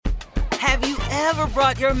Have you ever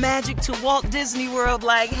brought your magic to Walt Disney World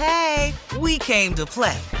like, hey, we came to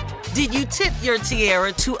play? Did you tip your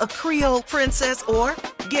tiara to a Creole princess or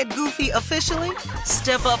get goofy officially?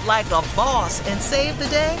 Step up like a boss and save the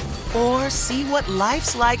day? Or see what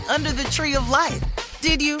life's like under the tree of life?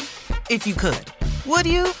 Did you? If you could. Would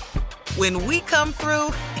you? When we come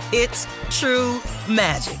through, it's true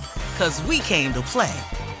magic. 'Cause we came to play.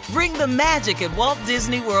 Bring the magic at Walt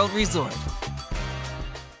Disney World Resort.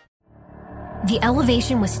 The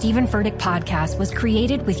Elevation with Stephen Furtick podcast was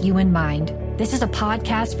created with you in mind. This is a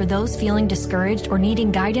podcast for those feeling discouraged or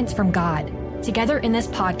needing guidance from God. Together in this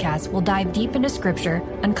podcast, we'll dive deep into Scripture,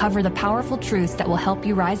 uncover the powerful truths that will help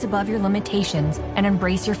you rise above your limitations and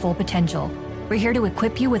embrace your full potential. We're here to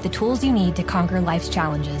equip you with the tools you need to conquer life's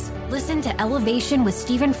challenges. Listen to Elevation with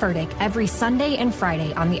Stephen Furtick every Sunday and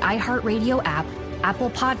Friday on the iHeartRadio app,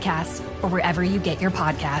 Apple Podcasts, or wherever you get your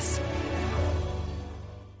podcasts.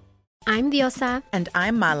 I'm Diosa. And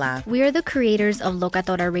I'm Mala. We are the creators of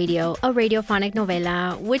Locatora Radio, a radiophonic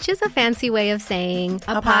novela, which is a fancy way of saying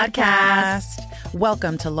a podcast.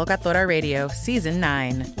 Welcome to Locatora Radio, Season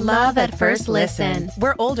 9. Love at First Listen.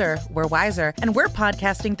 We're older, we're wiser, and we're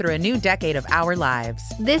podcasting through a new decade of our lives.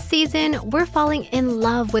 This season, we're falling in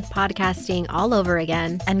love with podcasting all over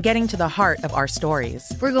again. And getting to the heart of our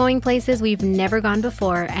stories. We're going places we've never gone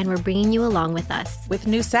before, and we're bringing you along with us. With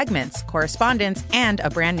new segments, correspondence, and a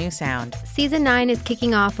brand new sound. Season 9 is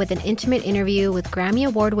kicking off with an intimate interview with Grammy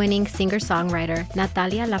Award-winning singer-songwriter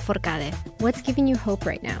Natalia Lafourcade. What's giving you hope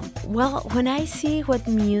right now? Well, when I see what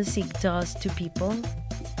music does to people,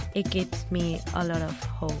 it gives me a lot of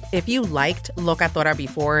hope. If you liked Locatora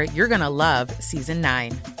before, you're going to love Season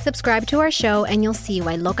 9. Subscribe to our show and you'll see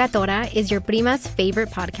why Locatora is your prima's favorite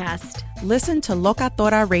podcast. Listen to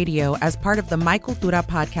Locatora Radio as part of the My Cultura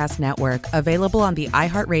Podcast Network, available on the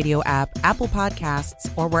iHeartRadio app, Apple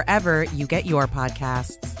Podcasts, or wherever you get your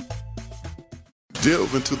podcasts.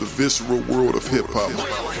 Delve into the visceral world of hip-hop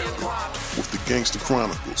with the Gangsta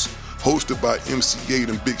Chronicles. Hosted by MC Gate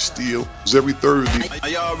and Big Steel, every Thursday, a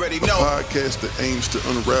podcast that aims to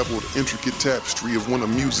unravel the intricate tapestry of one of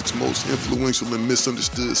music's most influential and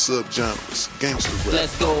misunderstood subgenres, gangster rap.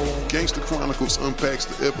 Let's go. Gangsta Chronicles unpacks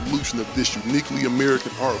the evolution of this uniquely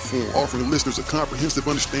American art form, offering listeners a comprehensive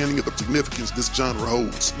understanding of the significance this genre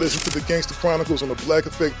holds. Listen to the Gangsta Chronicles on the Black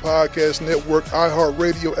Effect Podcast Network,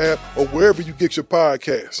 iHeartRadio app, or wherever you get your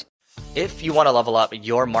podcasts. If you want to level up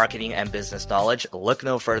your marketing and business knowledge, look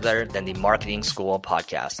no further than the Marketing School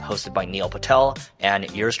podcast, hosted by Neil Patel and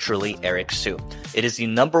yours truly, Eric Su. It is the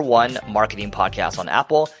 #1 marketing podcast on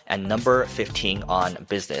Apple and number 15 on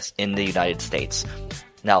business in the United States.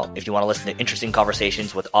 Now, if you want to listen to interesting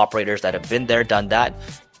conversations with operators that have been there, done that,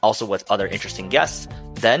 also with other interesting guests,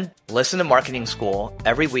 then listen to Marketing School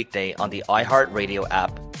every weekday on the iHeartRadio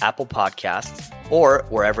app, Apple Podcasts, or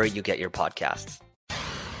wherever you get your podcasts.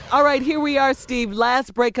 All right, here we are, Steve.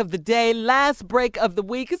 Last break of the day, last break of the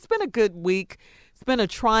week. It's been a good week. It's been a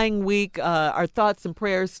trying week. Our thoughts and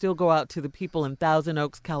prayers still go out to the people in Thousand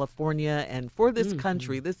Oaks, California, and for this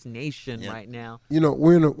country, this nation right now. You know,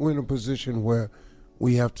 we're in a position where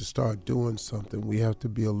we have to start doing something. We have to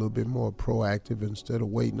be a little bit more proactive instead of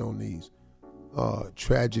waiting on these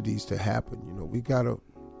tragedies to happen. You know, we got to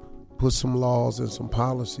put some laws and some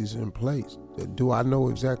policies in place. Do I know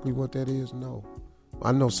exactly what that is? No.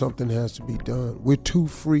 I know something has to be done. We're too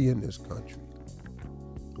free in this country.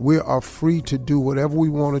 We are free to do whatever we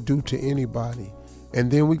want to do to anybody. And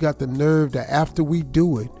then we got the nerve that after we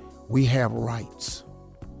do it, we have rights.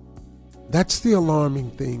 That's the alarming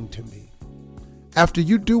thing to me. After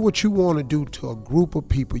you do what you want to do to a group of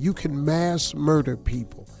people, you can mass murder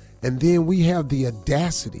people. And then we have the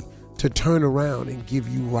audacity to turn around and give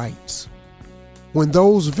you rights. When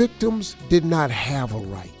those victims did not have a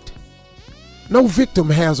right. No victim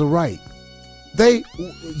has a right.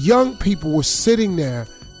 Young people were sitting there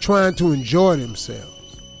trying to enjoy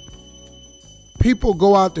themselves. People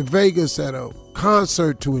go out to Vegas at a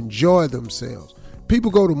concert to enjoy themselves.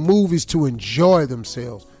 People go to movies to enjoy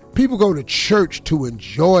themselves. People go to church to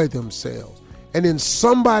enjoy themselves. And then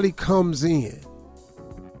somebody comes in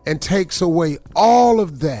and takes away all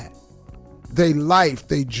of that. Their life,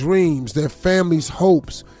 their dreams, their family's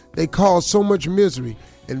hopes. They cause so much misery.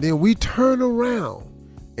 And then we turn around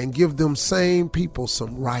and give them same people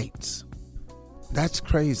some rights. That's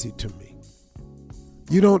crazy to me.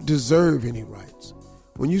 You don't deserve any rights.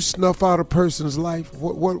 When you snuff out a person's life,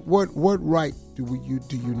 what right do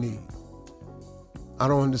you need? I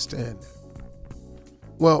don't understand that.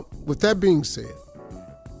 Well, with that being said,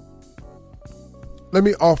 let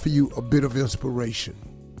me offer you a bit of inspiration.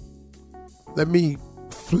 Let me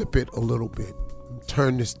flip it a little bit.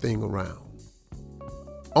 turn this thing around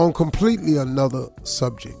on completely another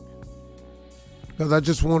subject, because I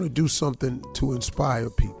just want to do something to inspire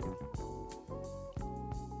people.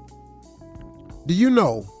 Do you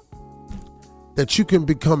know that you can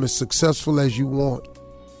become as successful as you want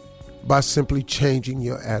by simply changing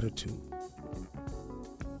your attitude?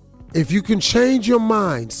 If you can change your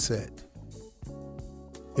mindset,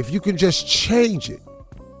 if you can just change it,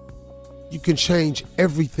 you can change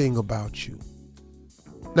everything about you.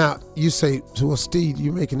 Now, you say, well, Steve,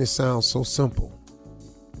 you're making it sound so simple.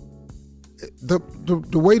 The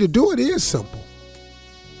way to do it is simple.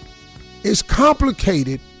 It's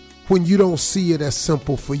complicated when you don't see it as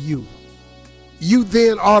simple for you. You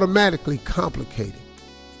then automatically complicate it.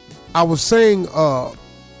 I was saying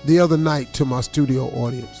the other night to my studio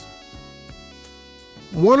audience,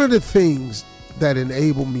 one of the things that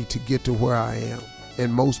enabled me to get to where I am,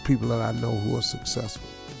 and most people that I know who are successful,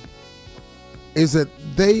 is that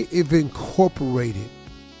they have incorporated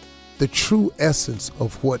the true essence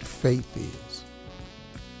of what faith is.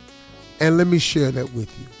 And let me share that with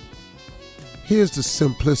you. Here's the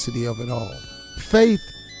simplicity of it all. Faith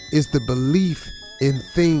is the belief in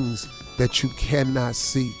things that you cannot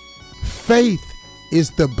see. Faith is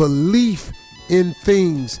the belief in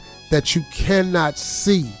things that you cannot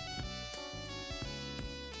see.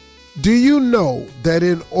 Do you know that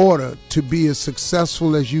in order to be as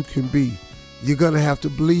successful as you can be, you're going to have to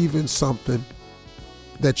believe in something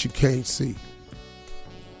that you can't see?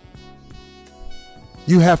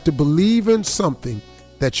 You have to believe in something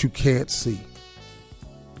that you can't see.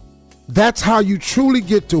 That's how you truly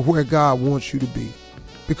get to where God wants you to be.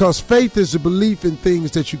 Because faith is a belief in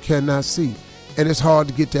things that you cannot see. And it's hard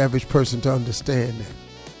to get the average person to understand that.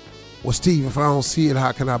 Well, Steve, if I don't see it,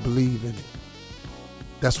 how can I believe in it?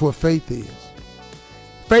 That's what faith is.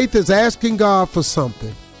 Faith is asking God for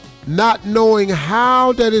something, not knowing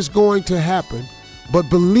how that is going to happen, but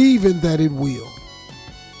believing that it will.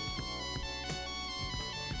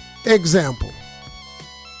 Example.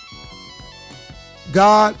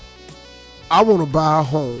 God, I want to buy a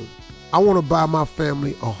home. I want to buy my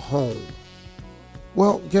family a home.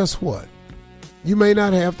 Well, guess what? You may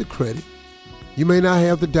not have the credit. You may not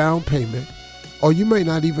have the down payment. Or you may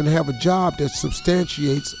not even have a job that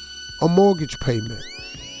substantiates a mortgage payment.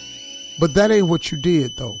 But that ain't what you did,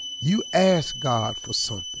 though. You asked God for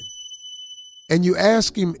something. And you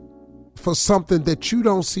ask him for something that you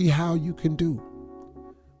don't see how you can do.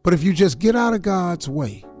 But if you just get out of God's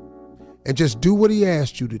way and just do what he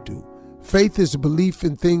asked you to do, faith is a belief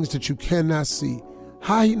in things that you cannot see.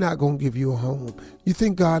 How he not going to give you a home? You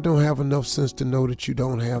think God don't have enough sense to know that you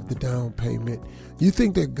don't have the down payment? You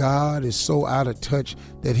think that God is so out of touch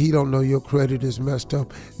that he don't know your credit is messed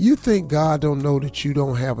up? You think God don't know that you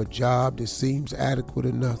don't have a job that seems adequate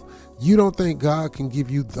enough? You don't think God can give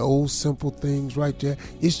you those simple things right there?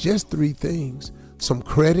 It's just 3 things: some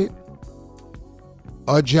credit,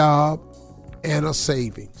 a job, and a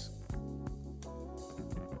savings.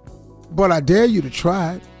 But I dare you to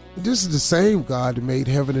try it. This is the same God that made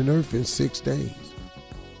heaven and earth in 6 days.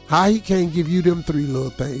 How he can't give you them 3 little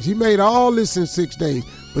things? He made all this in 6 days,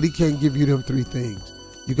 but he can't give you them 3 things.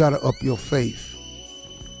 You got to up your faith.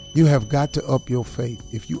 You have got to up your faith.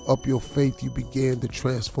 If you up your faith, you begin the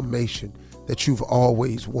transformation that you've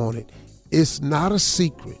always wanted. It's not a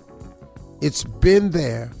secret. It's been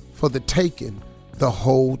there for the taking the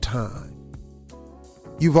whole time.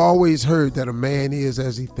 You've always heard that a man is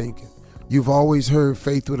as he thinketh. You've always heard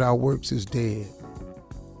faith without works is dead.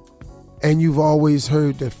 And you've always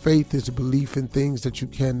heard that faith is a belief in things that you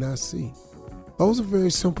cannot see. Those are very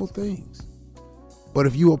simple things. But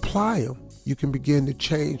if you apply them, you can begin to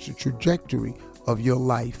change the trajectory of your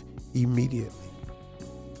life immediately.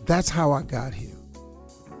 That's how I got here.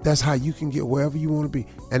 That's how you can get wherever you want to be.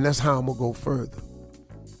 And that's how I'm going to go further.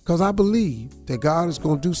 Because I believe that God is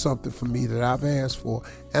going to do something for me that I've asked for.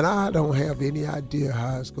 And I don't have any idea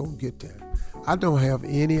how it's going to get there. I don't have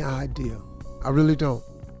any idea. I really don't.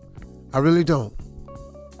 I really don't.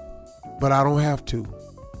 But I don't have to.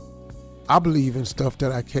 I believe in stuff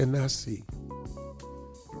that I cannot see.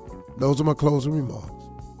 Those are my closing remarks.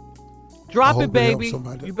 Drop it, baby.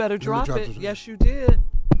 You better drop it. Yes, you did.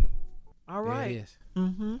 All right. Yeah, it is.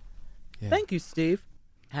 Mm-hmm. Yeah. Thank you, Steve.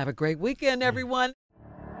 Have a great weekend, everyone.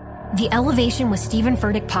 The Elevation with Stephen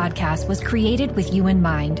Furtick podcast was created with you in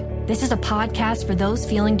mind. This is a podcast for those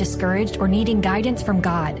feeling discouraged or needing guidance from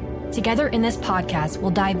God. Together in this podcast,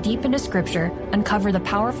 we'll dive deep into Scripture, uncover the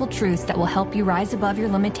powerful truths that will help you rise above your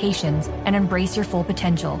limitations and embrace your full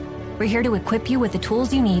potential. We're here to equip you with the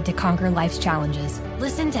tools you need to conquer life's challenges.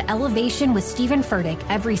 Listen to Elevation with Stephen Furtick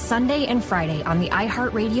every Sunday and Friday on the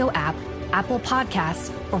iHeartRadio app, Apple Podcasts,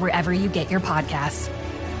 or wherever you get your podcasts.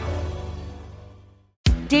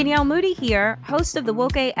 Danielle Moody here, host of the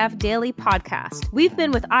Woke AF Daily podcast. We've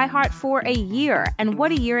been with iHeart for a year, and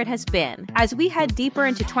what a year it has been. As we head deeper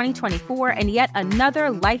into 2024 and yet another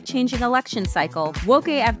life-changing election cycle, Woke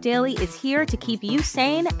AF Daily is here to keep you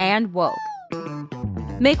sane and woke.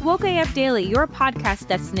 Make Woke AF Daily your podcast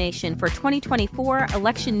destination for 2024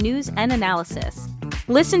 election news and analysis.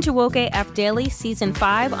 Listen to Woke AF Daily Season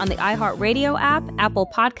 5 on the iHeartRadio app, Apple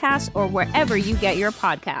Podcasts, or wherever you get your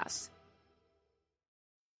podcasts.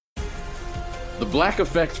 The Black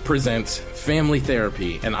Effect presents Family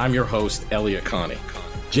Therapy, and I'm your host, Elliot Connie.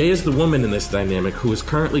 Jay is the woman in this dynamic who is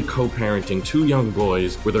currently co-parenting 2 young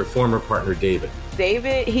boys with her former partner, David.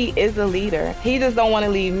 David, he is a leader. He just don't want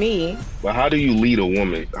to leave me. But how do you lead a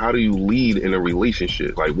woman? How do you lead in a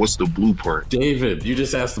relationship? Like, what's the blueprint? David, you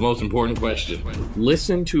just asked the most important question.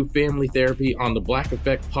 Listen to Family Therapy on the Black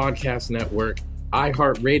Effect Podcast Network,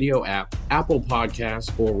 iHeartRadio app, Apple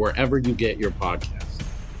Podcasts, or wherever you get your podcasts.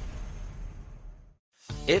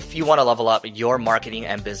 If you want to level up your marketing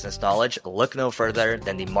and business knowledge, look no further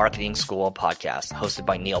than the Marketing School podcast, hosted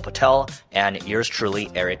by Neil Patel and yours truly,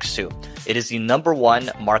 Eric Su. It is the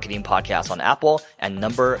 #1 marketing podcast on Apple and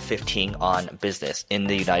number 15 on business in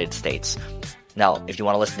the United States. Now, if you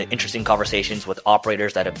want to listen to interesting conversations with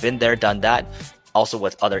operators that have been there, done that, also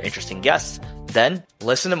with other interesting guests, then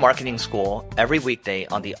listen to Marketing School every weekday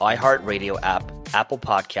on the iHeartRadio app, Apple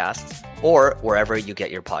Podcasts, or wherever you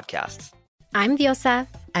get your podcasts. I'm Diosa.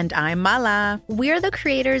 And I'm Mala. We're the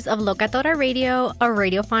creators of Locatora Radio, a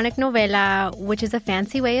radiophonic novela, which is a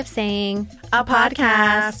fancy way of saying a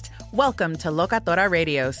podcast. Welcome to Locatora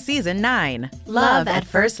Radio Season 9. Love at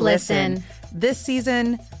First Listen. This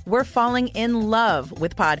season, we're falling in love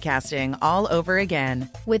with podcasting all over again.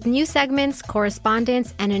 With new segments,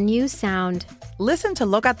 correspondence, and a new sound. Listen to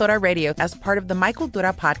Locatora Radio as part of the My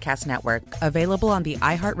Cultura Podcast Network, available on the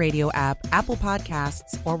iHeartRadio app, Apple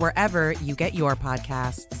Podcasts, or wherever you get your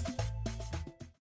podcasts.